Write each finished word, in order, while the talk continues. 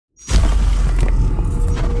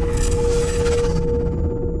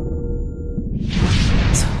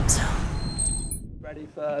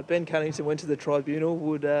Ben Cunnington went to the tribunal.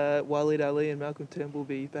 Would Waleed Ali and Malcolm Turnbull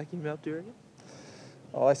be backing him up, do you reckon?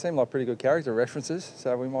 Oh, they seem like pretty good character references,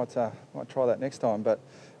 so we might try that next time. But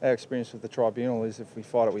our experience with the tribunal is if we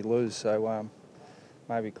fight it, we lose. So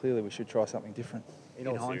maybe clearly we should try something different. In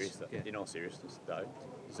all seriousness, though,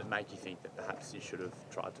 does it make you think that perhaps you should have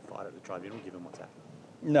tried to fight at the tribunal, given what's happened?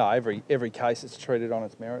 No, every case is treated on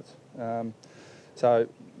its merits. So,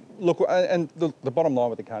 look, and the bottom line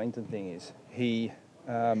with the Cunnington thing is he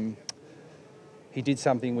did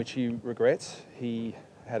something which he regrets. He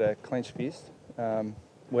had a clenched fist.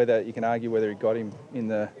 Whether you can argue whether he got him in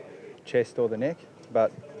the chest or the neck,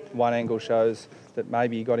 but one angle shows that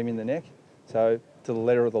maybe he got him in the neck. So, to the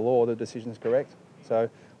letter of the law, the decision is correct. So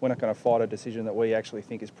we're not going to fight a decision that we actually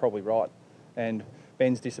think is probably right. And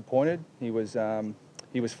Ben's disappointed. He was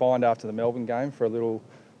fined after the Melbourne game for a little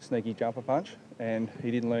sneaky jumper punch, and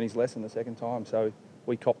he didn't learn his lesson the second time. So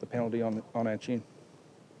we copped the penalty on our chin.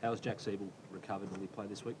 How's Jack Siebel recovered? Will he play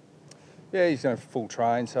this week? Yeah, he's going to full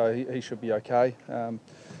train, so he should be okay.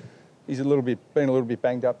 He's been a little bit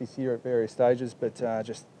banged up this year at various stages, but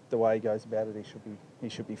just the way he goes about it, he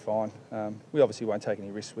should be fine. We obviously won't take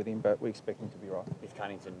any risks with him, but we expect him to be right. If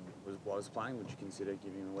Cunnington was playing, would you consider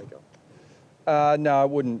giving him a week off? No, it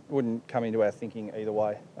wouldn't come into our thinking either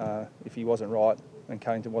way. If he wasn't right and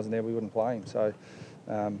Cunnington wasn't there, we wouldn't play him. So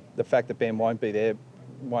the fact that Ben won't be there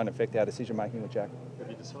won't affect our decision making with Jack. Have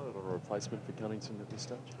you decided on a replacement for Cunnington at this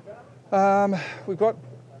stage? We've got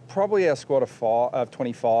probably our squad of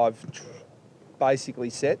 25 basically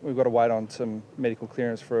set. We've got to wait on some medical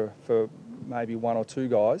clearance for maybe one or two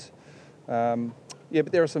guys. Yeah,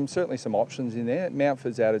 but there are certainly some options in there.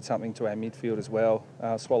 Mountford's added something to our midfield as well.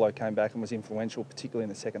 Swallow came back and was influential, particularly in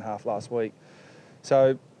the second half last week.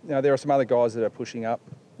 So there are some other guys that are pushing up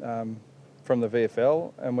from the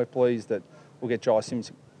VFL, and we're pleased that we'll get Jai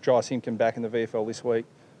Simpkin back in the VFL this week.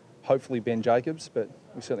 Hopefully Ben Jacobs, but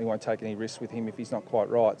we certainly won't take any risks with him if he's not quite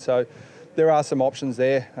right. So there are some options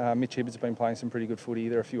there. Mitch Hibbard's been playing some pretty good footy.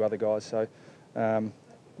 There are a few other guys. So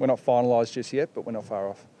we're not finalised just yet, but we're not far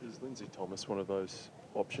off. Is Lindsay Thomas one of those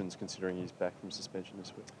options, considering he's back from suspension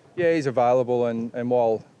this week? Yeah, he's available, and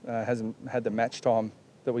while hasn't had the match time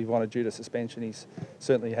that we wanted due to suspension, he's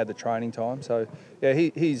certainly had the training time. So yeah,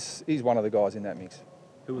 he's one of the guys in that mix.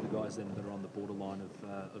 Who are the guys then that are on the borderline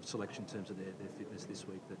of selection in terms of their fitness this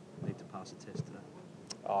week that need to pass a test today?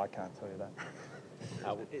 Oh, I can't tell you that.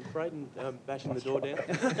 Is Braden bashing the door down?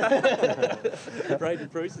 Braden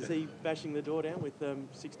Bruce, is he bashing the door down with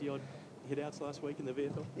 60-odd hit-outs last week in the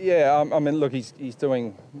VFL? Yeah, I mean, look, he's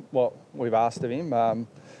doing what we've asked of him.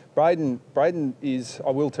 Braden is,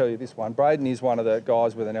 I will tell you this one, Braden is one of the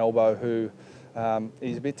guys with an elbow who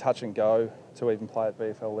is a bit touch and go to even play at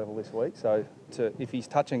VFL level this week. So if he's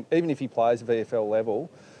touching, even if he plays VFL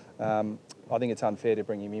level, I think it's unfair to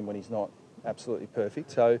bring him in when he's not absolutely perfect.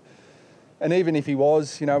 So, and even if he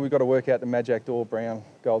was, we've got to work out the Majak Door Brown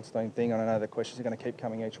Goldstein thing. I know the questions are going to keep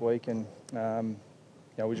coming each week, and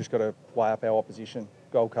we've just got to weigh up our opposition.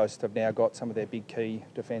 Gold Coast have now got some of their big key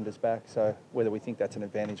defenders back, so whether we think that's an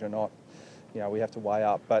advantage or not, we have to weigh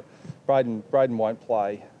up. But Braden won't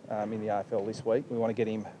play in the AFL this week. We want to get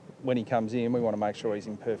him, when he comes in, we want to make sure he's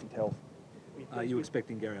in perfect health. Are you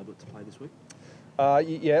expecting Gary Ablett to play this week?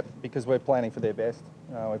 Yeah, because we're planning for their best.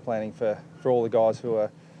 We're planning for all the guys who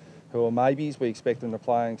are maybes. We expect them to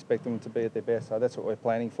play and expect them to be at their best. So that's what we're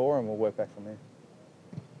planning for, and we'll work back from there.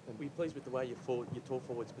 Were you pleased with the way your tall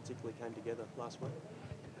forwards particularly came together last week?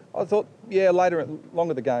 I thought,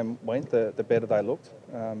 longer the game went, the better they looked.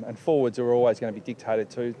 And forwards are always going to be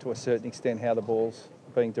dictated to a certain extent, how the ball's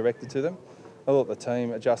being directed to them. I thought the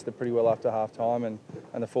team adjusted pretty well after half-time, and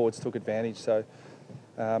the forwards took advantage. So,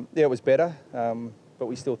 it was better, but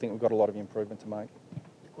we still think we've got a lot of improvement to make.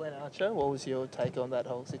 Glenn Archer, what was your take on that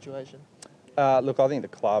whole situation? Look, I think the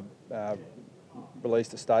club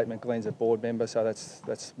released a statement. Glenn's a board member, so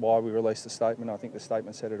that's why we released the statement. I think the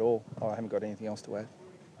statement said it all. I haven't got anything else to add.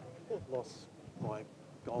 Loss by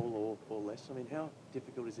goal or less. I mean, how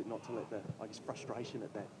difficult is it not to let the, frustration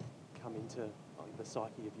at that come into the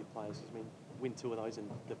psyche of your players? I mean, win two of those and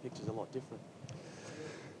the picture's a lot different.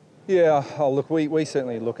 Yeah, look, we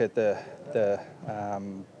certainly look at there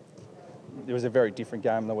was a very different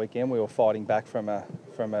game on the weekend. We were fighting back from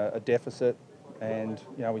a deficit, and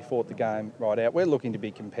we fought the game right out. We're looking to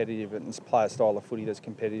be competitive and play a style of footy that's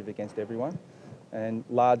competitive against everyone, and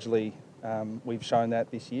largely we've shown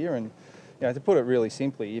that this year. And to put it really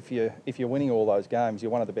simply, if you're winning all those games,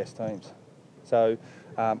 you're one of the best teams. So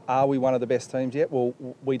are we one of the best teams yet? Well,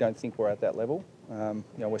 we don't think we're at that level.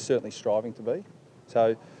 We're certainly striving to be.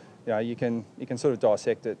 So you can sort of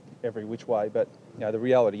dissect it every which way, but the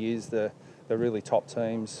reality is the the really top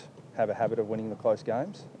teams have a habit of winning the close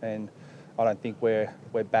games, and I don't think we're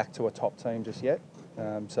back to a top team just yet.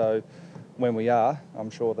 So when we are, I'm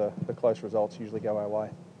sure the close results usually go our way.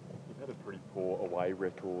 You've had a pretty poor away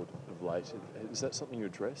record of late. Is that something you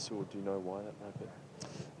address, or do you know why that might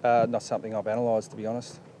be? Not something I've analysed, to be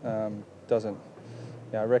honest. Doesn't,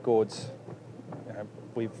 records,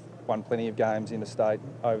 we've won plenty of games interstate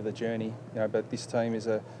over the journey, but this team is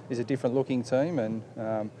a different looking team,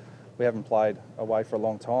 and we haven't played away for a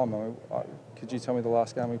long time. Could you tell me the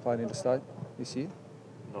last game we played interstate this year?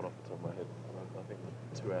 Not off the top of my head. I think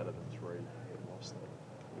 2 out of the 3 we lost.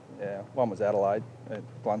 Yeah, one was Adelaide at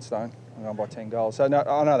Blundstone, won by 10 goals. So no,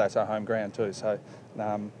 I know that's our home ground too, so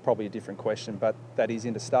probably a different question, but that is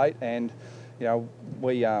interstate, and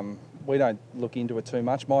we don't look into it too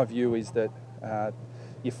much. My view is that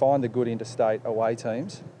you find the good interstate away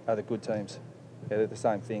teams are the good teams. Yeah, they're the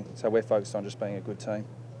same thing. So we're focused on just being a good team.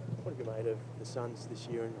 What have you made of the Suns this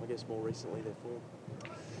year, and I guess more recently their form?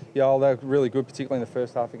 Yeah, well, they're really good, particularly in the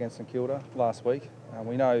first half against St Kilda last week.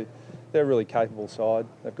 We know they're a really capable side.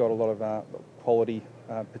 They've got a lot of quality,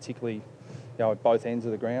 particularly at both ends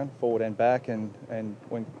of the ground, forward and back, and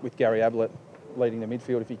with Gary Ablett leading the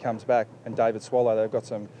midfield if he comes back, and David Swallow, they've got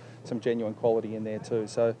some genuine quality in there too.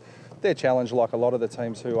 So their challenge, like a lot of the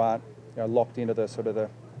teams who aren't locked into the sort of the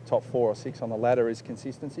top 4 or 6 on the ladder, is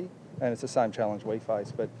consistency, and it's the same challenge we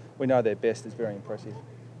face. But we know their best is very impressive.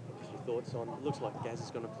 Just your thoughts on, it looks like Gaz is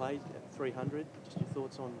going to play at 300. Just your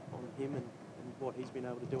thoughts on him and what he's been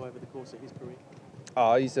able to do over the course of his career.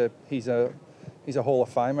 Oh, he's a Hall of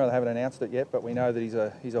Famer. They haven't announced it yet, but we know that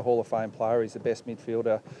he's a Hall of Fame player. He's the best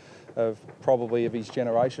midfielder of his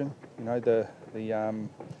generation.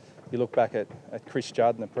 You look back at Chris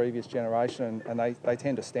Judd and the previous generation, and they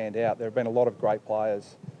tend to stand out. There have been a lot of great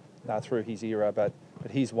players through his era, but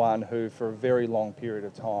he's one who, for a very long period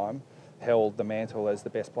of time, held the mantle as the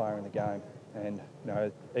best player in the game. And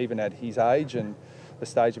even at his age and the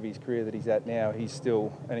stage of his career that he's at now, he's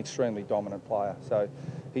still an extremely dominant player. So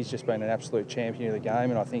he's just been an absolute champion of the game,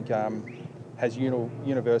 and I think has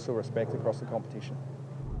universal respect across the competition.